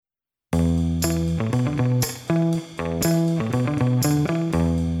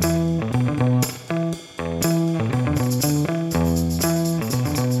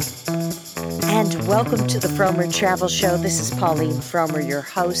Welcome to the Fromer Travel Show. This is Pauline Fromer, your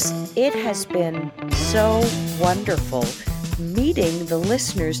host. It has been so wonderful meeting the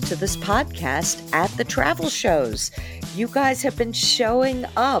listeners to this podcast at the travel shows. You guys have been showing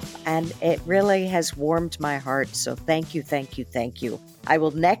up, and it really has warmed my heart. So thank you, thank you, thank you. I will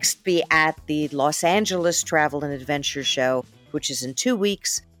next be at the Los Angeles Travel and Adventure Show, which is in 2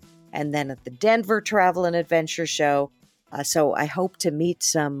 weeks, and then at the Denver Travel and Adventure Show. So I hope to meet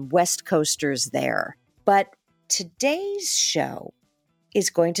some West Coasters there. But today's show is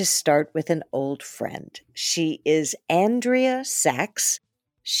going to start with an old friend. She is Andrea Sachs.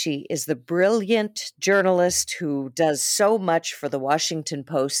 She is the brilliant journalist who does so much for the Washington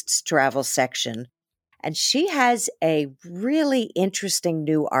Post's travel section. And she has a really interesting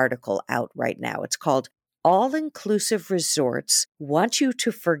new article out right now. It's called All-Inclusive Resorts Want You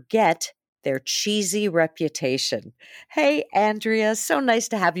to Forget Their Cheesy Reputation. Hey, Andrea, so nice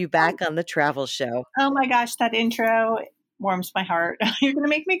to have you back on the travel show. Oh my gosh, that intro warms my heart. You're going to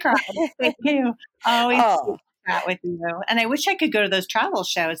make me cry. Thank you. Always chat with you. And I wish I could go to those travel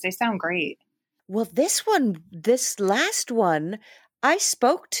shows. They sound great. Well, this last one, I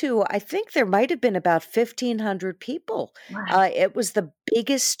spoke to, I think there might have been about 1,500 people. Wow. It was the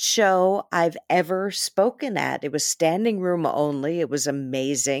biggest show I've ever spoken at. It was standing room only. It was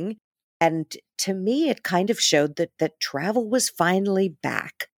amazing. And to me, it kind of showed that travel was finally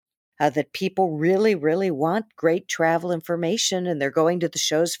back, that people really, really want great travel information, and they're going to the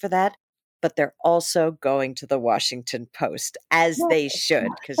shows for that. But they're also going to the Washington Post, as they should,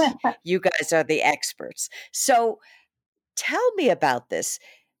 because you guys are the experts. So tell me about this.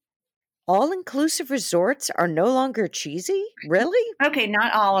 All-inclusive resorts are no longer cheesy? Really? Okay,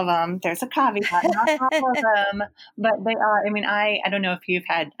 not all of them. There's a caveat. Not all of them, but they are. I mean, I don't know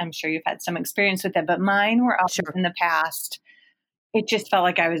if I'm sure you've had some experience with it, but mine were all in the past. It just felt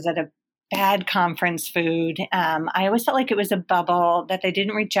like I was at a bad conference food. I always felt like it was a bubble, that they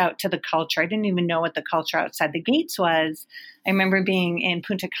didn't reach out to the culture. I didn't even know what the culture outside the gates was. I remember being in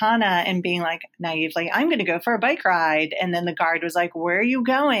Punta Cana and being like, naively, I'm going to go for a bike ride. And then the guard was like, where are you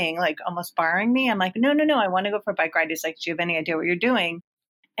going? Like almost barring me. I'm like, no, I want to go for a bike ride. He's like, do you have any idea what you're doing?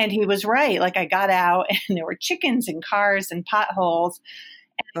 And he was right. Like I got out and there were chickens and cars and potholes.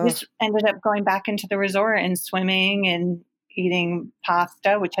 And I just ended up going back into the resort and swimming and eating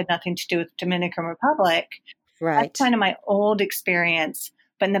pasta, which had nothing to do with Dominican Republic. Right. That's kind of my old experience.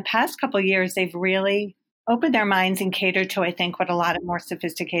 But in the past couple of years, they've really opened their minds and catered to, I think, what a lot of more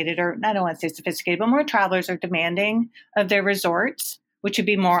sophisticated, or I don't want to say sophisticated, but more travelers are demanding of their resorts, which would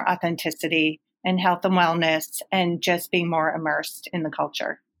be more authenticity and health and wellness and just being more immersed in the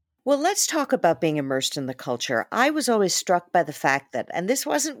culture. Well, let's talk about being immersed in the culture. I was always struck by the fact that, and this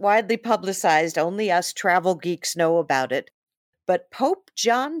wasn't widely publicized, only us travel geeks know about it, but Pope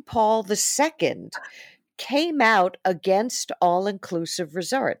John Paul II came out against all-inclusive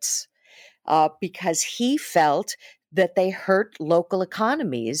resorts because he felt that they hurt local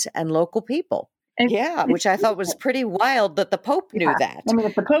economies and local people. Which I thought was pretty wild that the Pope knew that. I mean,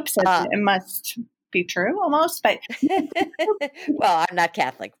 if the Pope says it must be true almost, but well, I'm not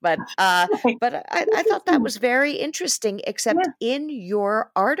Catholic, but I thought that was very interesting, except in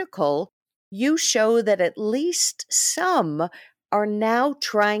your article, you show that at least some are now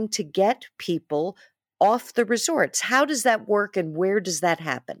trying to get people off the resorts. How does that work and where does that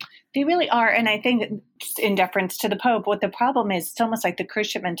happen? They really are. And I think in deference to the Pope, what the problem is, it's almost like the cruise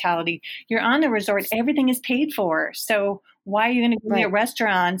ship mentality. You're on a resort, everything is paid for. So why are you going to go to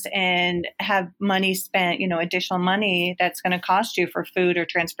restaurants and have money spent, additional money that's going to cost you for food or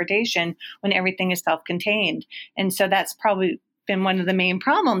transportation when everything is self-contained? And so that's probably been one of the main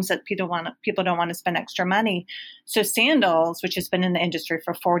problems, that people don't want to spend extra money. So Sandals, which has been in the industry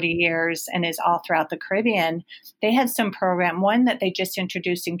for 40 years and is all throughout the Caribbean, they had some program, one that they just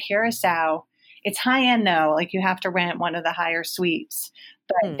introduced in Curacao. It's high end though, like you have to rent one of the higher suites,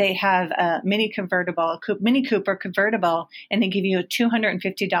 but they have a Mini Cooper convertible, and they give you a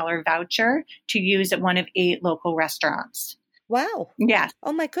 $250 voucher to use at one of 8 local restaurants. Wow. Yeah.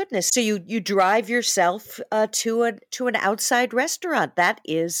 Oh my goodness. So you drive yourself to an outside restaurant.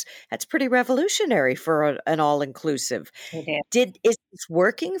 That's pretty revolutionary for an all-inclusive. It Is this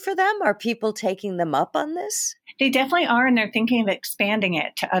working for them? Are people taking them up on this? They definitely are, and they're thinking of expanding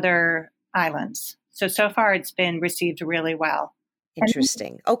it to other islands. So far it's been received really well.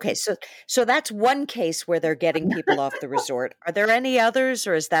 Interesting. Okay, so that's one case where they're getting people off the resort. Are there any others,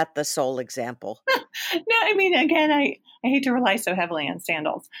 or is that the sole example? No, I mean, again, I hate to rely so heavily on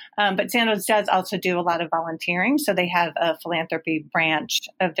Sandals, but Sandals does also do a lot of volunteering. So they have a philanthropy branch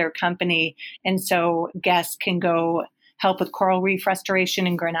of their company, and so guests can go help with coral reef restoration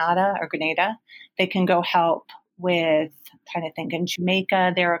in Grenada. They can go help with, trying to think, in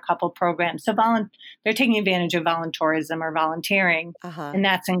Jamaica, there are a couple programs. So they're taking advantage of volunteerism or volunteering, and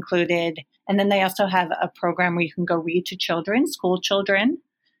that's included. And then they also have a program where you can go read to children, school children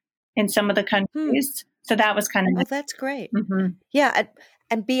in some of the countries. So that was kind of Oh, that's great. Mm-hmm. Yeah.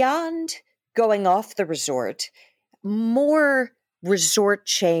 And beyond going off the resort, more resort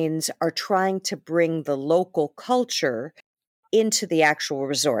chains are trying to bring the local culture into the actual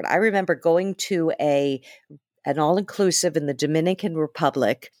resort. I remember going to an all-inclusive in the Dominican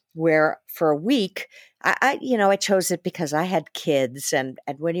Republic where for a week, I chose it because I had kids, and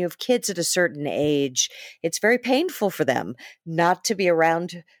when you have kids at a certain age, it's very painful for them not to be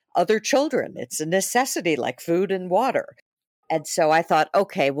around other children. It's a necessity like food and water. And so I thought,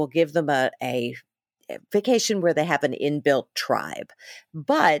 okay, we'll give them a vacation where they have an inbuilt tribe.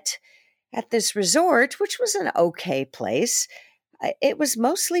 But at this resort, which was an okay place, it was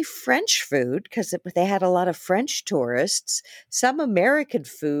mostly French food because they had a lot of French tourists, some American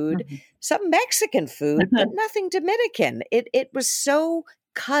food, some Mexican food, but nothing Dominican. It was so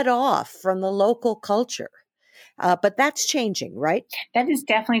cut off from the local culture. But that's changing, right? That is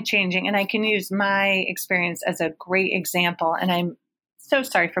definitely changing. And I can use my experience as a great example. And I'm so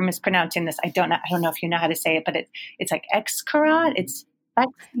sorry for mispronouncing this. I don't know if you know how to say it, but it's like Xcarat. I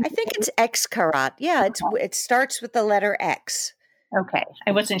think it's Xcarat. Yeah, it starts with the letter X. Okay.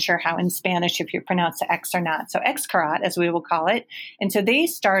 I wasn't sure how in Spanish if you pronounce the X or not. So Xcarat, as we will call it. And so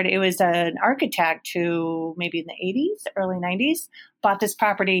it was an architect who maybe in the 80s, early 90s, bought this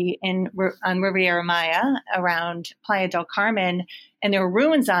property on Riviera Maya around Playa del Carmen, and there were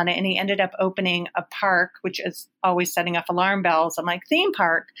ruins on it. And he ended up opening a park, which is always setting off alarm bells. I'm like, theme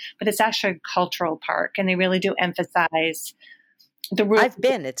park, but it's actually a cultural park. And they really do emphasize I've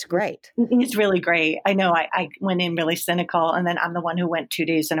been. It's great. It's really great. I know I went in really cynical, and then I'm the one who went 2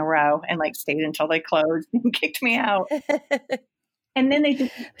 days in a row and stayed until they closed and kicked me out. And then they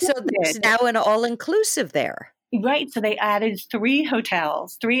just so there's now an all-inclusive there. Right. So they added 3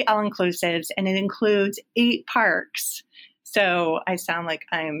 hotels, 3 all-inclusives, and it includes 8 parks. So I sound like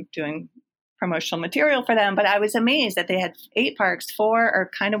I'm doing promotional material for them, but I was amazed that they had 8 parks. 4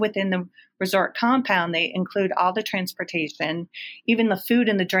 are kind of within the resort compound. They include all the transportation, even the food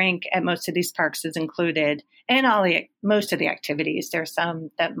and the drink at most of these parks is included, and most of the activities. There's some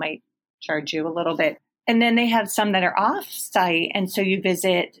that might charge you a little bit. And then they have some that are off site. And so you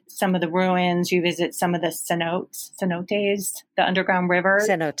visit some of the ruins, you visit some of the cenotes, the underground river.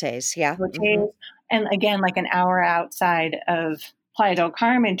 Cenotes, yeah. Mm-hmm. And again, like an hour outside of Playa del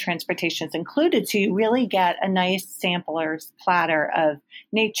Carmen, transportation is included. So you really get a nice sampler's platter of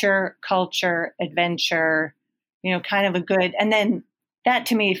nature, culture, adventure, kind of a good, and then that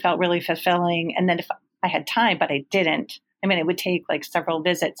to me felt really fulfilling. And then if I had time, but I didn't, it would take several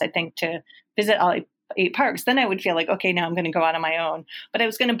visits, I think, to visit all 8 parks. Then I would feel like, okay, now I'm going to go out on my own. But I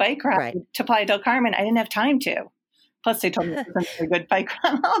was going to bike ride to Playa del Carmen. I didn't have time to. Plus, they told me it wasn't a good bike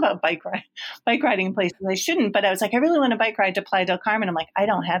ride. I'm all about bike riding in places I shouldn't. But I was like, I really want to bike ride to Playa del Carmen. I'm like, I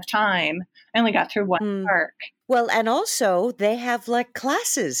don't have time. I only got through one park. Well, and also they have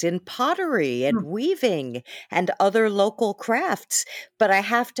classes in pottery and weaving and other local crafts. But I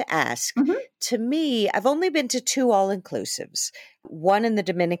have to ask, to me, I've only been to 2 all-inclusives, one in the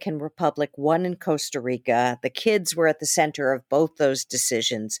Dominican Republic, one in Costa Rica. The kids were at the center of both those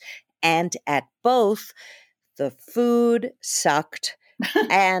decisions. And at both, the food sucked,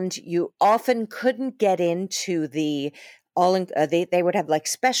 and you often couldn't get into the they would have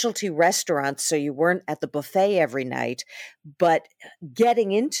specialty restaurants, so you weren't at the buffet every night. But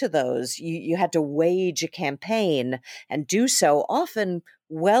getting into those, you had to wage a campaign and do so often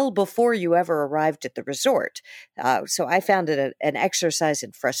well before you ever arrived at the resort. So I found it an exercise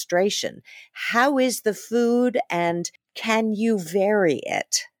in frustration. How is the food, and can you vary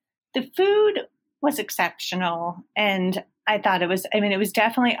it? The food was exceptional. And I thought it was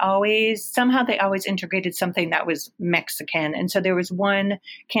definitely somehow they always integrated something that was Mexican. And so there was one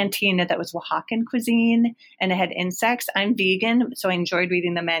cantina that was Oaxacan cuisine, and it had insects. I'm vegan, so I enjoyed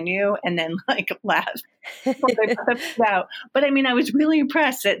reading the menu and then laughed before they put the food out. But I was really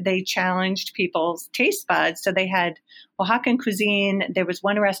impressed that they challenged people's taste buds. So they had Oaxacan cuisine. There was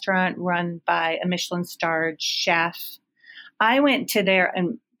one restaurant run by a Michelin-starred chef. I went to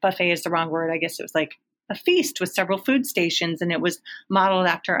and buffet is the wrong word. I guess it was a feast with several food stations, and it was modeled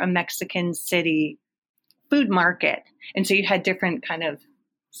after a Mexican city food market. And so you had different kind of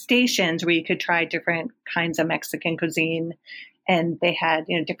stations where you could try different kinds of Mexican cuisine, and they had,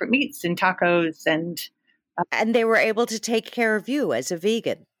 different meats and tacos, and they were able to take care of you as a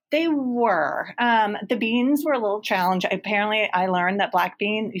vegan. They were. The beans were a little challenge. Apparently, I learned that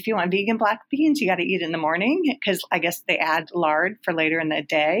if you want vegan black beans, you got to eat in the morning because I guess they add lard for later in the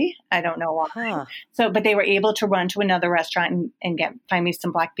day. I don't know why. Huh. So, but they were able to run to another restaurant and find me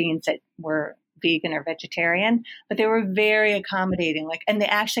some black beans that were vegan or vegetarian, but they were very accommodating. And they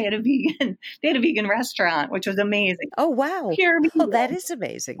actually had they had a vegan restaurant, which was amazing. Oh, wow. Pure Oh, vegan. that is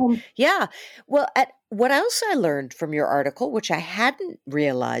amazing. Yeah. Well, what else I learned from your article, which I hadn't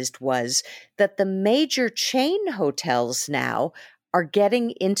realized, was that the major chain hotels now are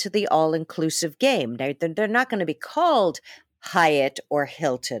getting into the all-inclusive game. Now, they're not going to be called Hyatt or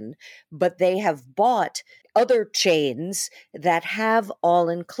Hilton, but they have bought other chains that have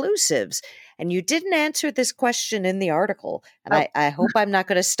all-inclusives. And you didn't answer this question in the article, and I hope I'm not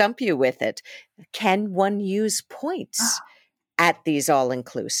going to stump you with it. Can one use points at these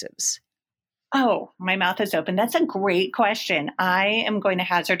all-inclusives? Oh, my mouth is open. That's a great question. I am going to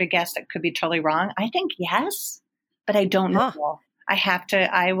hazard a guess that could be totally wrong. I think yes, but I don't know.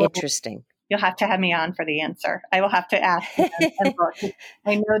 I will. Interesting. You'll have to have me on for the answer. I will have to ask them and look.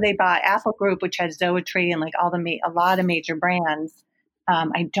 I know they bought Apple Group, which has Zoetree and a lot of major brands.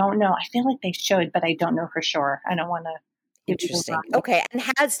 I don't know. I feel like they should, but I don't know for sure. I don't want to. Interesting. Okay. And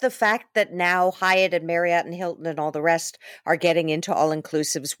has the fact that now Hyatt and Marriott and Hilton and all the rest are getting into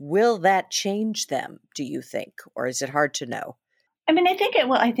all-inclusives, will that change them, do you think? Or is it hard to know? I mean, I think it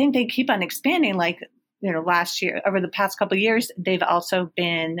will. I think they keep on expanding. Last year, over the past couple of years, they've also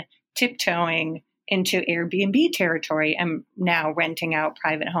been tiptoeing into Airbnb territory and now renting out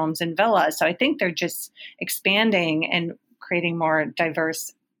private homes and villas. So I think they're just expanding and creating more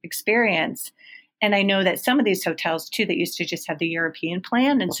diverse experience. And I know that some of these hotels too, that used to just have the European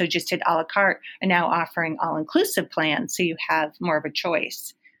plan and so just did a la carte, are now offering all-inclusive plans. So you have more of a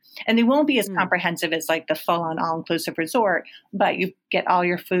choice. And they won't be as comprehensive as the full-on all-inclusive resort, but you get all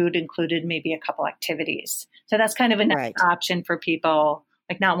your food included, maybe a couple activities. So that's kind of a nice option for people,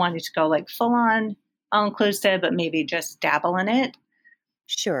 not wanting to go full-on all-inclusive, but maybe just dabble in it.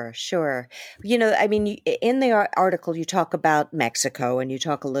 Sure, sure. I mean, in the article, you talk about Mexico and you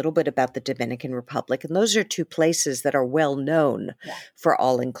talk a little bit about the Dominican Republic, and those are two places that are well known for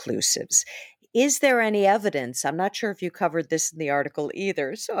all-inclusives. Is there any evidence? I'm not sure if you covered this in the article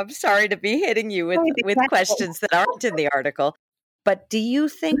either, so I'm sorry to be hitting you with questions that aren't in the article. But do you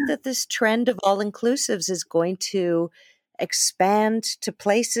think that this trend of all-inclusives is going to expand to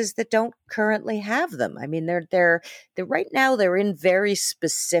places that don't currently have them? I mean, they're right now they're in very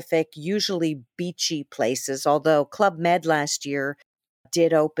specific, usually beachy places. Although Club Med last year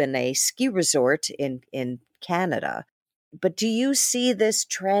did open a ski resort in Canada. But do you see this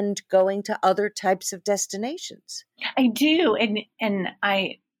trend going to other types of destinations? I do, and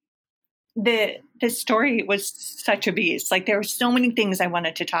the story was such a beast. There were so many things I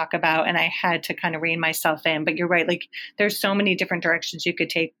wanted to talk about, and I had to kind of rein myself in. But you're right. There's so many different directions you could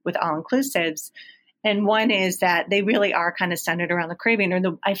take with all-inclusives. And one is that they really are kind of centered around the Caribbean,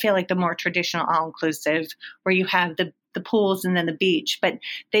 or I feel like the more traditional all-inclusive, where you have the pools and then the beach. But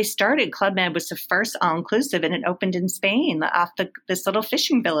they started, Club Med was the first all-inclusive, and it opened in Spain, off this little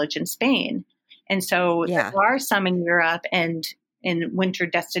fishing village in Spain. And so there are some in Europe and in winter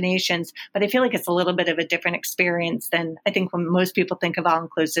destinations, but I feel like it's a little bit of a different experience than I think when most people think of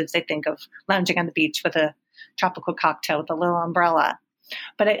all-inclusives, they think of lounging on the beach with a tropical cocktail with a little umbrella.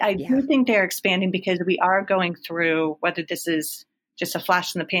 But I do think they're expanding because we are going through, whether this is just a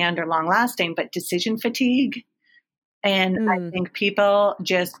flash in the pan or long lasting, but decision fatigue. And I think people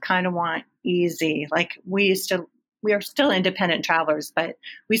just kind of want easy. We are still independent travelers, but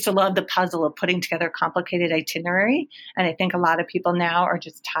we used to love the puzzle of putting together a complicated itinerary. And I think a lot of people now are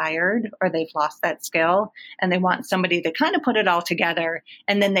just tired, or they've lost that skill, and they want somebody to kind of put it all together,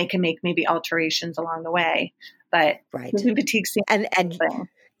 and then they can make maybe alterations along the way. But the fatigue seems and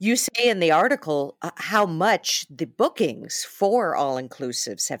you say in the article how much the bookings for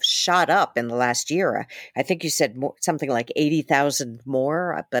all-inclusives have shot up in the last year. I think you said something like 80,000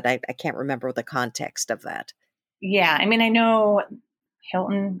 more, but I can't remember the context of that. Yeah. I mean, I know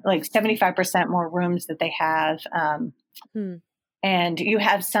Hilton, 75% more rooms that they have. And you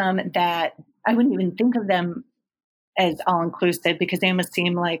have some that I wouldn't even think of them as all-inclusive because they almost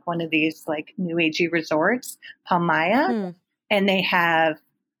seem like one of these new agey resorts, Palmaya. And they have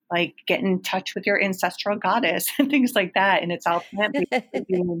get in touch with your ancestral goddess and things like that. And it's all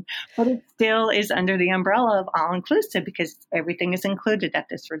plant-based, but it still is under the umbrella of all-inclusive because everything is included at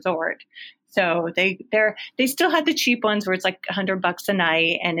this resort. So they still have the cheap ones where it's $100 a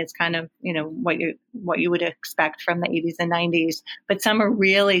night, and it's kind of what you would expect from the 80s and 90s. But some are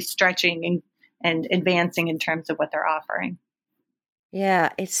really stretching and advancing in terms of what they're offering. Yeah,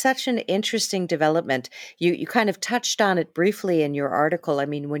 it's such an interesting development. You kind of touched on it briefly in your article. I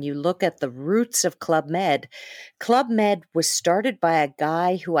mean, when you look at the roots of Club Med was started by a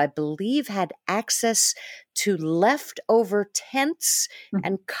guy who I believe had access to leftover tents Mhm.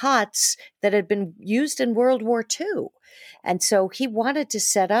 and cots that had been used in World War II. And so he wanted to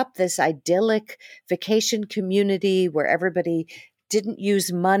set up this idyllic vacation community where everybody didn't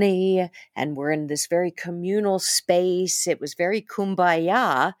use money and we're in this very communal space. It was very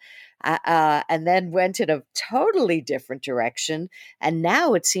kumbaya, and then went in a totally different direction. And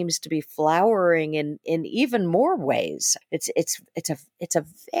now it seems to be flowering in even more ways. It's a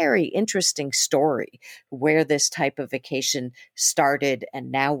very interesting story where this type of vacation started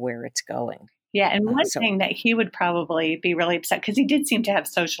and now where it's going. Yeah, and one So thing that he would probably be really upset because he did seem to have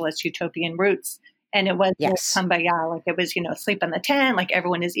socialist utopian roots, and it wasn't yes, kumbaya, like it was, sleep in the tent, like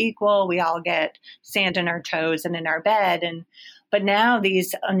everyone is equal, we all get sand in our toes and in our bed, and but now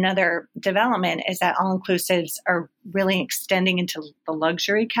these another development is that all inclusives are really extending into the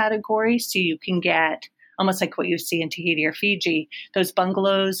luxury category, so you can get almost like what you see in Tahiti or Fiji, those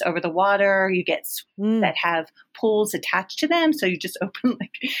bungalows over the water. You get mm, that have pools attached to them, so you just open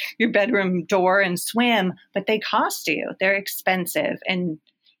like your bedroom door and swim, but they cost you. They're expensive. And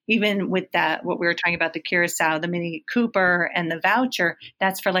even with that, what we were talking about, the Curacao, the Mini Cooper, and the voucher,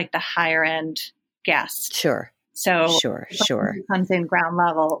 that's for like the higher end guest. sure, So sure, the person sure. who comes in ground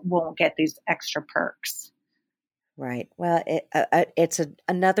level won't get these extra perks. Right. Well, it's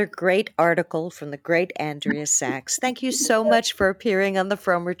another great article from the great Andrea Sachs. Thank you so much for appearing on the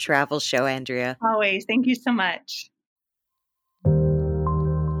Fromer Travel Show, Andrea. Always. Thank you so much.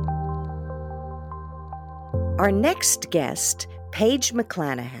 Our next guest, Paige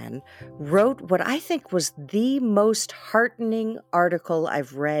McClanahan, wrote what I think was the most heartening article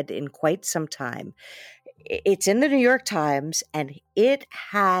I've read in quite some time. It's in the New York Times and it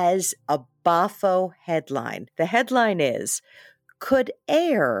has a boffo headline. The headline is, "Could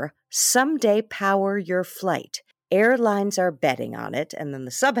air someday power your flight? Airlines are betting on it." And then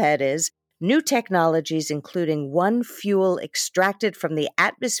the subhead is, "New technologies, including one fuel extracted from the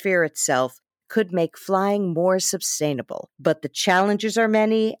atmosphere itself, could make flying more sustainable. But the challenges are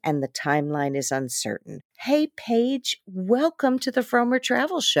many and the timeline is uncertain." Hey, Paige, welcome to the Fromer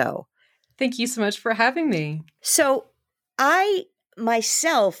Travel Show. Thank you so much for having me. So I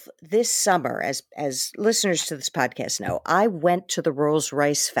myself this summer, as listeners to this podcast know, I went to the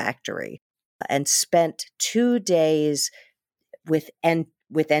Rolls-Royce factory and spent 2 days with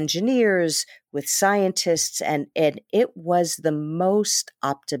engineers, with scientists, and it was the most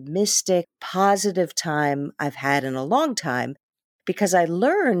optimistic, positive time I've had in a long time because I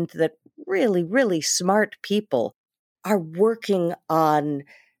learned that really, really smart people are working on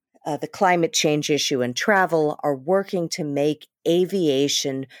the climate change issue and travel, are working to make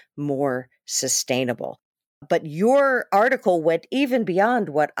aviation more sustainable. But your article went even beyond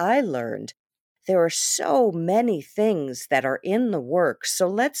what I learned. There are so many things that are in the works. So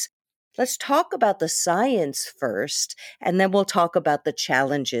let's talk about the science first, and then we'll talk about the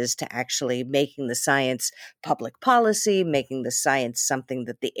challenges to actually making the science public policy, making the science something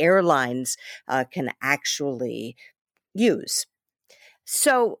that the airlines can actually use.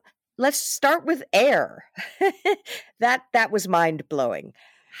 So let's start with air. That was mind blowing.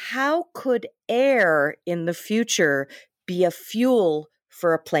 How could air in the future be a fuel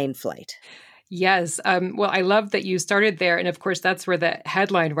for a plane flight? Yes. Well, I love that you started there. And of course, that's where the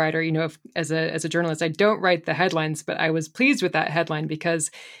headline writer, as a journalist, I don't write the headlines, but I was pleased with that headline because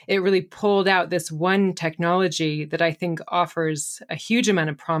it really pulled out this one technology that I think offers a huge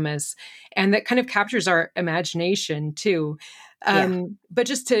amount of promise and that kind of captures our imagination too. Yeah, But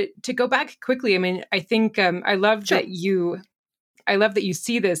just to go back quickly, I mean, I think sure. I love that you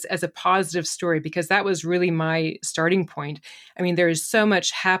see this as a positive story because that was really my starting point. I mean, there is so much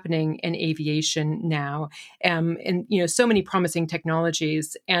happening in aviation now, and so many promising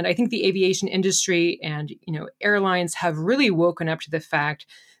technologies. And I think the aviation industry and airlines have really woken up to the fact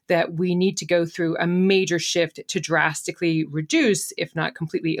that we need to go through a major shift to drastically reduce, if not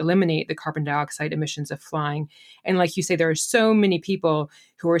completely eliminate, the carbon dioxide emissions of flying. And like you say, there are so many people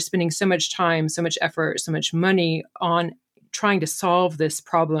who are spending so much time, so much effort, so much money on trying to solve this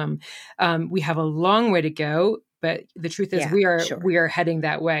problem. We have a long way to go, but the truth is Yeah, we are sure. we are heading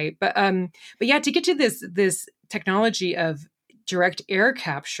that way. But yeah, to get to this technology of direct air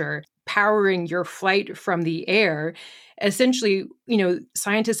capture powering your flight from the air, essentially,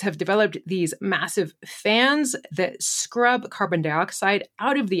 scientists have developed these massive fans that scrub carbon dioxide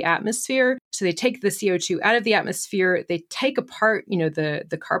out of the atmosphere. So they take the CO2 out of the atmosphere, they take apart,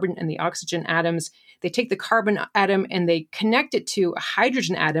 the carbon and the oxygen atoms. They take the carbon atom and they connect it to a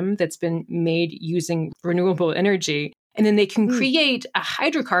hydrogen atom that's been made using renewable energy. And then they can create a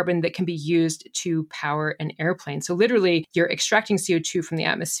hydrocarbon that can be used to power an airplane. So literally, you're extracting CO2 from the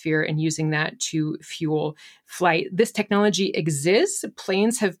atmosphere and using that to fuel flight. This technology exists.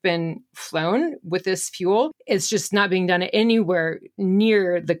 Planes have been flown with this fuel. It's just not being done anywhere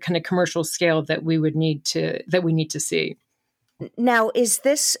near the kind of commercial scale that we need to see. Now, is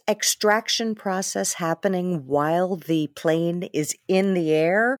this extraction process happening while the plane is in the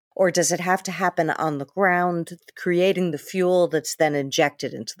air, or does it have to happen on the ground, creating the fuel that's then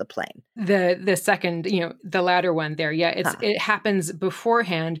injected into the plane? The second, the latter one there. Yeah, it happens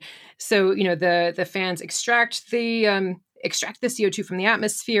beforehand. So, the fans extract the CO2 from the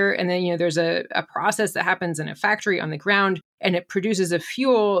atmosphere. And then, there's a process that happens in a factory on the ground, and it produces a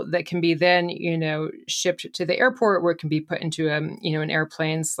fuel that can be then, shipped to the airport where it can be put into an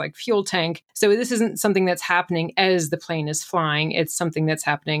airplane's like fuel tank. So this isn't something that's happening as the plane is flying. It's something that's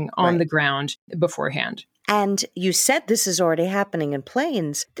happening on the ground beforehand. And you said this is already happening in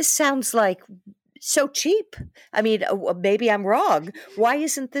planes. This sounds like so cheap. I mean, maybe I'm wrong. Why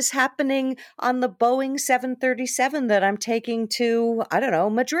isn't this happening on the Boeing 737 that I'm taking to,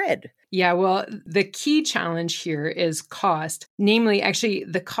 Madrid? Yeah, well, the key challenge here is cost, namely actually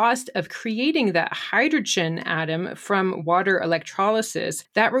the cost of creating that hydrogen atom from water electrolysis.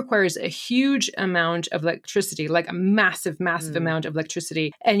 That requires a huge amount of electricity, like a massive amount of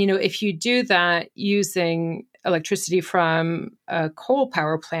electricity. And, if you do that using electricity from a coal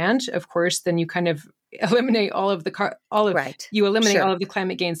power plant, of course, then you kind of eliminate all of the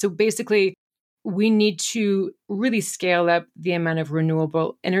climate gains. So basically, we need to really scale up the amount of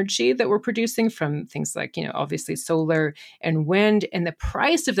renewable energy that we're producing from things like, obviously solar and wind. And the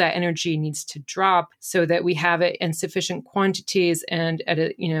price of that energy needs to drop so that we have it in sufficient quantities and at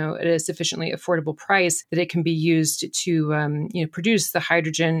a sufficiently affordable price that it can be used to, produce the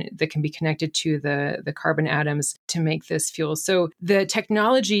hydrogen that can be connected to the carbon atoms to make this fuel. So the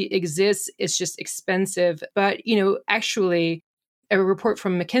technology exists. It's just expensive. But, actually, a report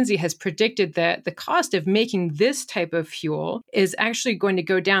from McKinsey has predicted that the cost of making this type of fuel is actually going to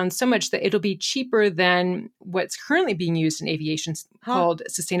go down so much that it'll be cheaper than what's currently being used in aviation called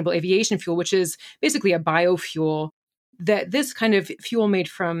sustainable aviation fuel, which is basically a biofuel. That this kind of fuel made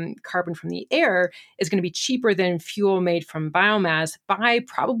from carbon from the air is going to be cheaper than fuel made from biomass by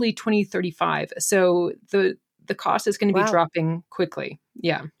probably 2035. So the cost is going to be dropping quickly.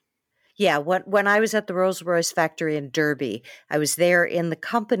 Yeah. Yeah, when I was at the Rolls-Royce factory in Derby, I was there in the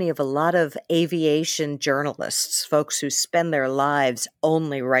company of a lot of aviation journalists, folks who spend their lives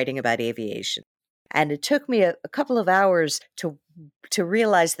only writing about aviation. And it took me a couple of hours to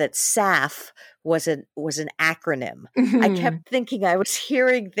realize that SAF was an acronym. I kept thinking I was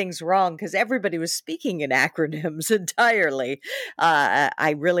hearing things wrong because everybody was speaking in acronyms entirely.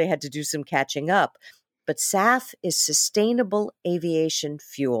 I really had to do some catching up. But SAF is Sustainable Aviation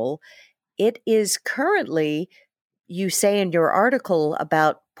Fuel. It is currently, you say in your article,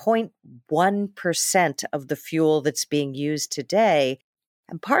 about 0.1% of the fuel that's being used today.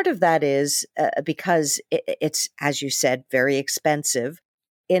 And part of that is because it's, as you said, very expensive.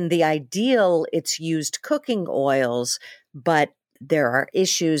 In the ideal, it's used cooking oils, but there are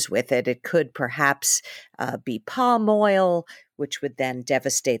issues with it. It could perhaps be palm oil, which would then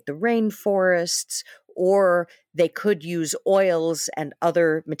devastate the rainforests, or they could use oils and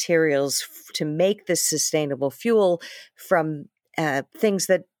other materials to make this sustainable fuel from things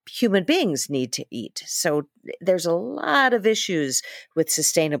that human beings need to eat. So there's a lot of issues with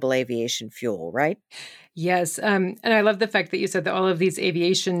sustainable aviation fuel, right? Yes. And I love the fact that you said that all of these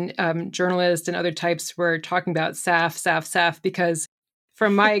aviation journalists and other types were talking about SAF, because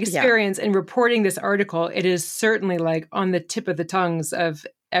from my experience in reporting this article, it is certainly like on the tip of the tongues of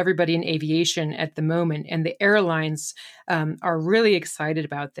everybody in aviation at the moment. And the airlines are really excited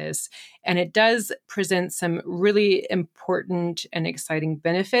about this. And it does present some really important and exciting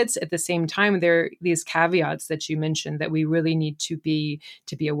benefits. At the same time, there are these caveats that you mentioned that we really need to be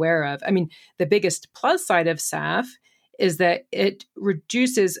aware of. I mean, the biggest plus side of SAF is that it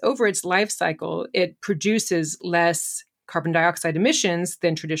reduces, over its life cycle, it produces less carbon dioxide emissions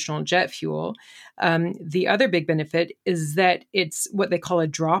than traditional jet fuel. The other big benefit is that it's what they call a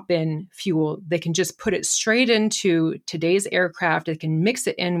drop-in fuel. They can just put it straight into today's aircraft. They can mix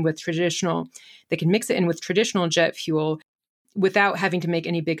it in with traditional jet fuel. without having to make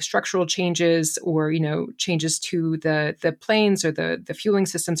any big structural changes or, changes to the planes or the fueling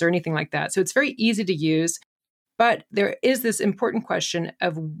systems or anything like that. So it's very easy to use. But there is this important question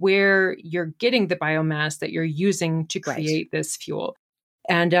of where you're getting the biomass that you're using to create this fuel.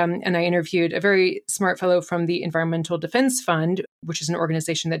 And I interviewed a very smart fellow from the Environmental Defense Fund, which is an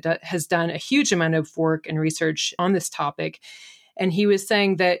organization that has done a huge amount of work and research on this topic. And he was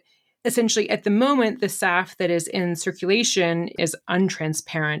saying that essentially at the moment, the SAF that is in circulation is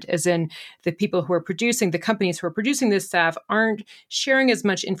untransparent, as in the people who are producing, the companies who are producing this SAF aren't sharing as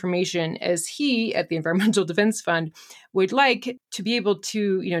much information as he at the Environmental Defense Fund would like to be able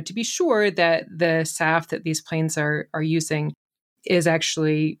to, to be sure that the SAF that these planes are using is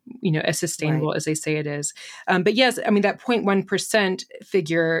actually, as sustainable as they say it is. But yes, I mean, that 0.1%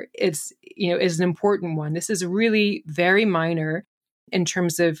 figure is an important one. This is really very minor in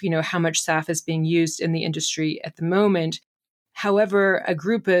terms of, how much SAF is being used in the industry at the moment. However, a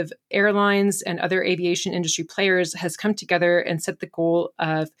group of airlines and other aviation industry players has come together and set the goal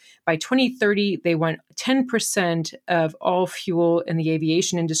of by 2030, they want 10% of all fuel in the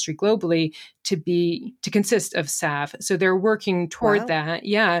aviation industry globally to consist of SAF. So they're working toward that.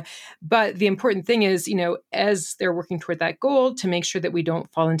 Yeah. But the important thing is, as they're working toward that goal, to make sure that we don't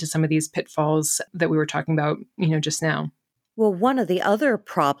fall into some of these pitfalls that we were talking about, just now. Well, one of the other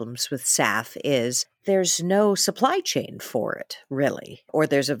problems with SAF is there's no supply chain for it, really, or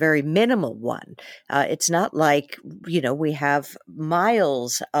there's a very minimal one. It's not like, we have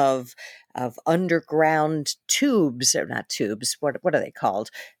miles of underground tubes, or not tubes, what are they called?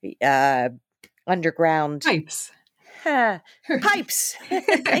 Underground pipes. Pipes.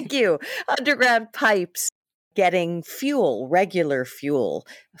 Thank you. Underground pipes getting fuel, regular fuel,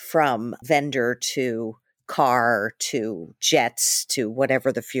 from vendor to car to jets to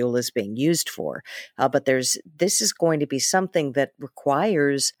whatever the fuel is being used for. But this is going to be something that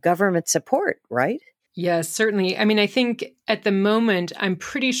requires government support, right? Yes, certainly. I mean, I think at the moment, I'm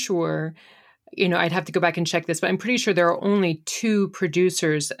pretty sure, I'd have to go back and check this, but I'm pretty sure there are only 2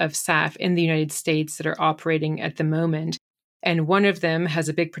 producers of SAF in the United States that are operating at the moment. And one of them has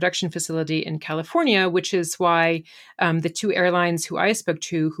a big production facility in California, which is why the 2 airlines who I spoke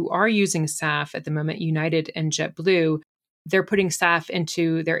to who are using SAF at the moment, United and JetBlue, they're putting SAF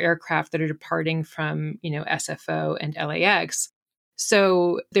into their aircraft that are departing from, SFO and LAX.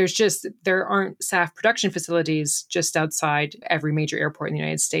 So there aren't SAF production facilities just outside every major airport in the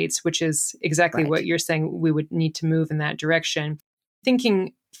United States, which is exactly what you're saying. We would need to move in that direction.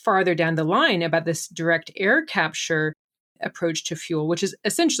 Thinking farther down the line about this direct air capture approach to fuel, which is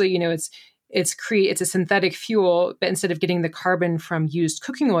essentially, it's a synthetic fuel, but instead of getting the carbon from used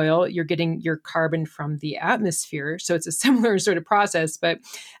cooking oil, you're getting your carbon from the atmosphere. So it's a similar sort of process, but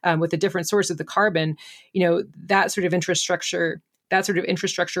with a different source of the carbon. That sort of infrastructure,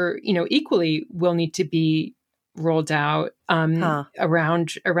 equally will need to be rolled out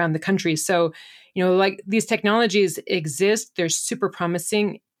around the country. So, like these technologies exist, they're super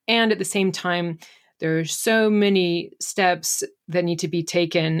promising, and at the same time, there are so many steps that need to be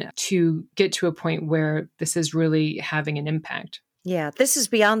taken to get to a point where this is really having an impact. Yeah, this is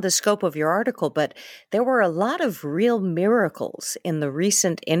beyond the scope of your article, but there were a lot of real miracles in the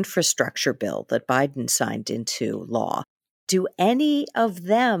recent infrastructure bill that Biden signed into law. Do any of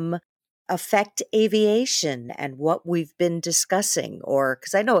them affect aviation and what we've been discussing? Or,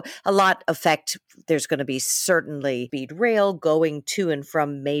 because I know a lot affect, there's going to be certainly speed rail going to and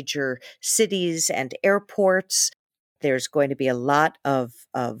from major cities and airports. There's going to be a lot of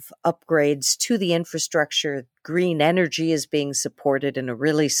upgrades to the infrastructure. Green energy is being supported in a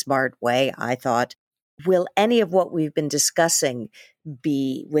really smart way, I thought. Will any of what we've been discussing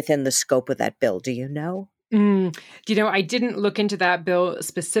be within the scope of that bill? Do you know? I didn't look into that bill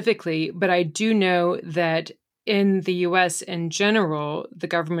specifically, but I do know that in the U.S. in general, the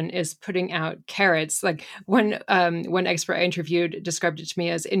government is putting out carrots. Like one expert I interviewed described it to me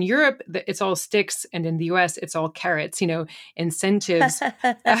as, in Europe, it's all sticks, and in the U.S., it's all carrots. Incentives,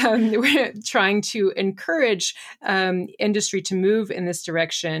 trying to encourage industry to move in this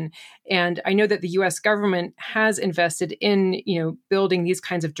direction. And I know that the U.S. government has invested in building these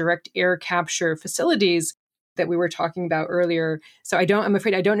kinds of direct air capture facilities that we were talking about earlier. So I'm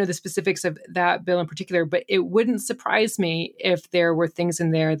afraid I don't know the specifics of that bill in particular, but it wouldn't surprise me if there were things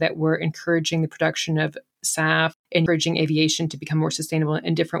in there that were encouraging the production of SAF, encouraging aviation to become more sustainable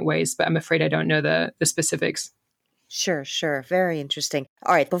in different ways. But I'm afraid I don't know the specifics. Sure. Very interesting.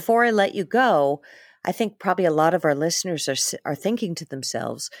 All right. Before I let you go, I think probably a lot of our listeners are thinking to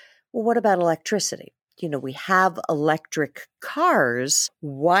themselves, well, what about electricity? we have electric cars.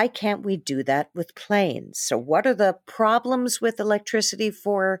 Why can't we do that with planes? So what are the problems with electricity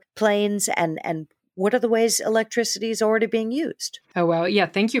for planes, and what are the ways electricity is already being used? Oh, well, yeah,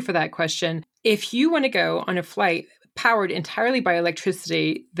 thank you for that question. If you want to go on a flight powered entirely by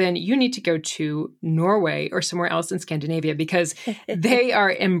electricity, then you need to go to Norway or somewhere else in Scandinavia because they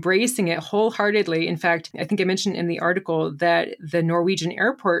are embracing it wholeheartedly. In fact, I think I mentioned in the article that the Norwegian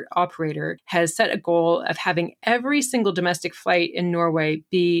airport operator has set a goal of having every single domestic flight in Norway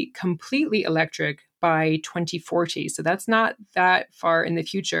be completely electric by 2040. So that's not that far in the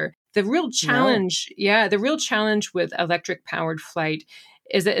future. The real challenge, the real challenge with electric powered flight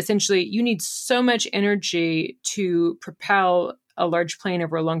is that essentially you need so much energy to propel a large plane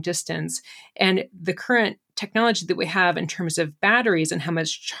over a long distance. And the current technology that we have in terms of batteries and how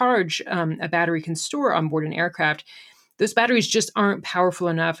much charge a battery can store on board an aircraft, those batteries just aren't powerful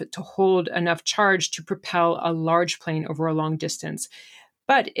enough to hold enough charge to propel a large plane over a long distance.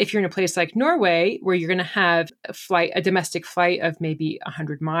 But if you're in a place like Norway, where you're going to have a domestic flight of maybe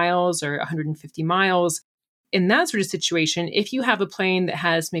 100 miles or 150 miles, in that sort of situation, if you have a plane that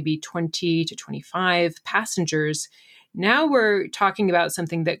has maybe 20 to 25 passengers, now we're talking about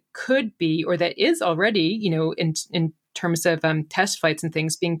something that could be, or that is already, in terms of test flights and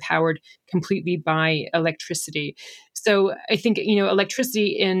things, being powered completely by electricity. So I think, electricity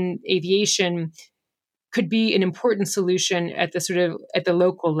in aviation could be an important solution at the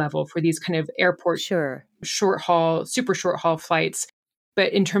local level for these kind of airport super short haul flights.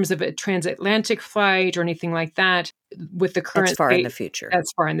 But in terms of a transatlantic flight or anything like that, with the current that's far in the future.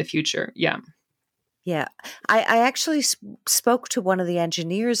 That's far in the future. Yeah. Yeah. I actually spoke to one of the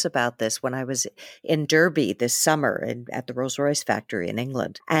engineers about this when I was in Derby this summer at the Rolls-Royce factory in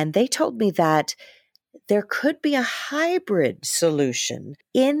England. And they told me that there could be a hybrid solution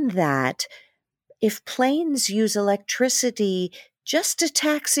in that if planes use electricity just to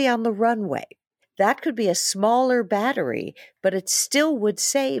taxi on the runway, that could be a smaller battery, but it still would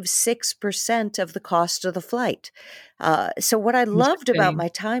save 6% of the cost of the flight. So what I loved about my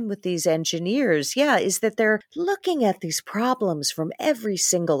time with these engineers, is that they're looking at these problems from every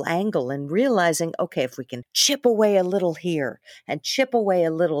single angle and realizing, okay, if we can chip away a little here and chip away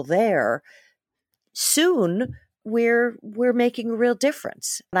a little there, soon we're making a real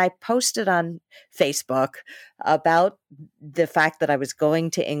difference. And I posted on Facebook about the fact that I was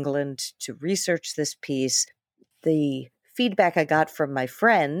going to England to research this piece. The feedback I got from my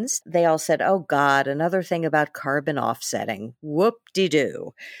friends, they all said, oh God, another thing about carbon offsetting.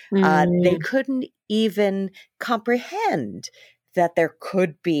 Whoop-de-doo. They couldn't even comprehend that there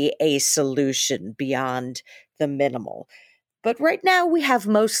could be a solution beyond the minimal. But right now we have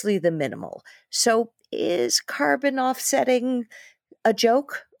mostly the minimal. So is carbon offsetting a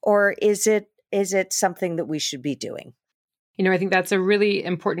joke, or is it something that we should be doing? I think that's a really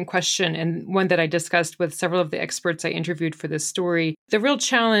important question, and one that I discussed with several of the experts I interviewed for this story. The real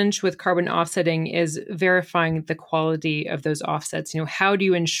challenge with carbon offsetting is verifying the quality of those offsets. How do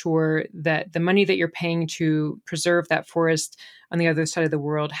you ensure that the money that you're paying to preserve that forest on the other side of the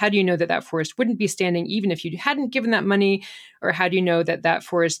world, how do you know that that forest wouldn't be standing even if you hadn't given that money? Or how do you know that that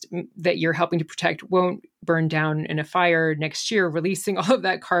forest that you're helping to protect won't burn down in a fire next year, releasing all of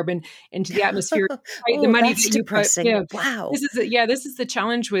that carbon into the atmosphere? The money that you put. Wow. This is the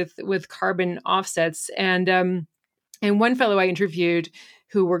challenge with carbon offsets. And one fellow I interviewed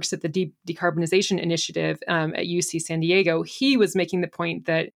who works at the Decarbonization Initiative at UC San Diego, he was making the point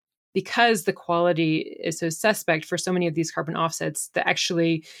that because the quality is so suspect for so many of these carbon offsets, that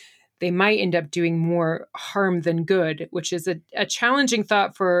actually they might end up doing more harm than good, which is a challenging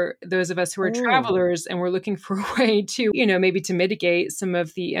thought for those of us who are travelers and we're looking for a way to, maybe to mitigate some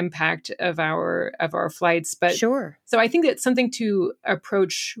of the impact of our flights. But sure. So I think that's something to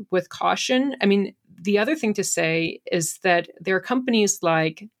approach with caution. I mean, the other thing to say is that there are companies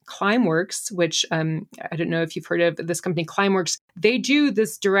like Climeworks, which I don't know if you've heard of this company, Climeworks. They do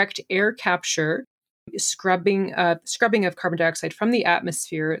this direct air capture, scrubbing of carbon dioxide from the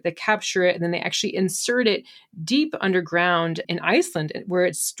atmosphere. They capture it and then they actually insert it deep underground in Iceland, where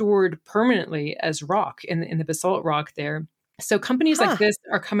it's stored permanently as rock in the basalt rock there. So companies like this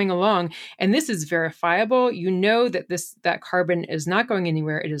are coming along, and this is verifiable. That carbon is not going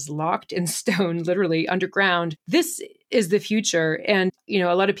anywhere. It is locked in stone, literally underground. This is the future. And,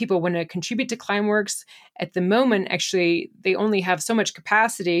 a lot of people want to contribute to Climeworks. At the moment, actually, they only have so much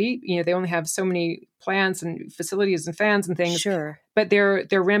capacity. They only have so many plants and facilities and fans and things. Sure. But they're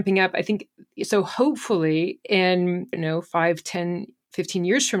ramping up, I think. So hopefully in, 5, 10, 15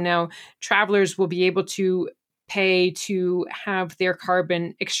 years from now, travelers will be able to pay to have their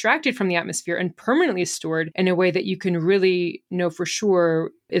carbon extracted from the atmosphere and permanently stored in a way that you can really know for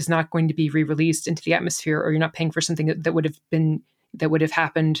sure is not going to be re-released into the atmosphere, or you're not paying for something that would have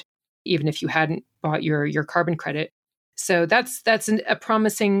happened even if you hadn't bought your carbon credit. So that's a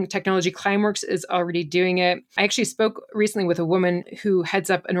promising technology. Climeworks is already doing it. I actually spoke recently with a woman who heads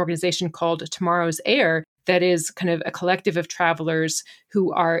up an organization called Tomorrow's Air that is kind of a collective of travelers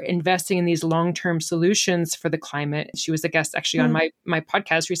who are investing in these long-term solutions for the climate. She was a guest actually on my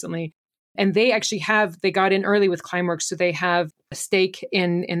podcast recently. And they got in early with Climeworks, so they have a stake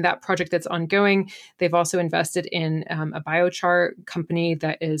in that project that's ongoing. They've also invested in a biochar company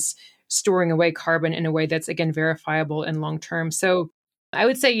that is storing away carbon in a way that's, again, verifiable and long-term. So I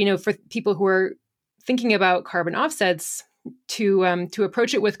would say, for people who are thinking about carbon offsets, to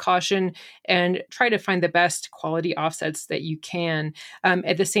approach it with caution and try to find the best quality offsets that you can.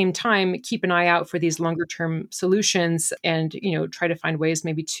 At the same time, keep an eye out for these longer-term solutions and, try to find ways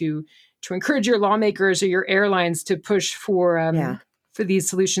maybe to encourage your lawmakers or your airlines to push for these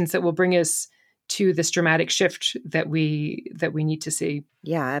solutions that will bring us to this dramatic shift that we need to see.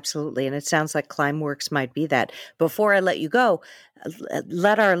 Yeah, absolutely. And it sounds like Climeworks might be that. Before I let you go,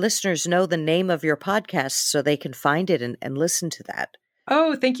 let our listeners know the name of your podcast so they can find it and listen to that.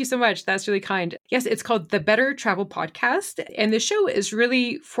 Oh, thank you so much. That's really kind. Yes, it's called the Better Travel Podcast. And the show is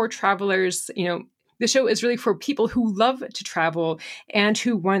really for travelers, the show is really for people who love to travel and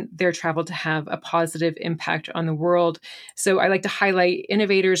who want their travel to have a positive impact on the world. So I like to highlight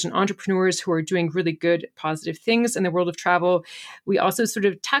innovators and entrepreneurs who are doing really good, positive things in the world of travel. We also sort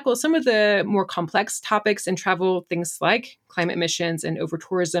of tackle some of the more complex topics in travel, things like climate emissions and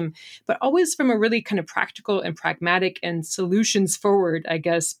over-tourism, but always from a really kind of practical and pragmatic and solutions forward, I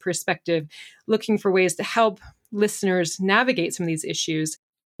guess, perspective, looking for ways to help listeners navigate some of these issues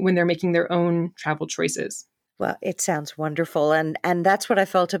when they're making their own travel choices. Well, it sounds wonderful. And that's what I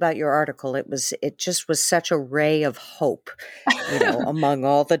felt about your article. It just was such a ray of hope, among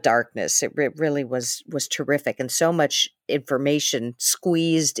all the darkness. It really was terrific. And so much information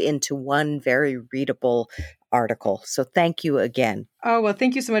squeezed into one very readable article. So thank you again. Oh, well,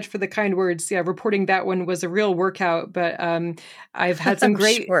 thank you so much for the kind words. Yeah, reporting that one was a real workout, but I've had some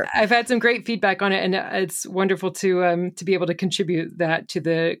great feedback on it, and it's wonderful to be able to contribute that to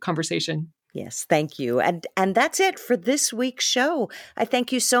the conversation. Yes, thank you. And that's it for this week's show. I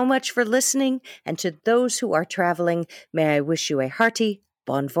thank you so much for listening, and to those who are traveling, may I wish you a hearty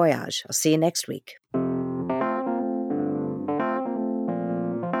bon voyage. I'll see you next week.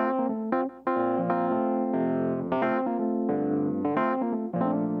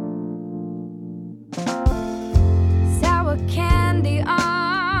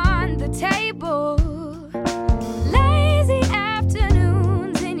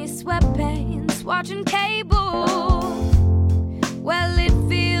 Watching cable.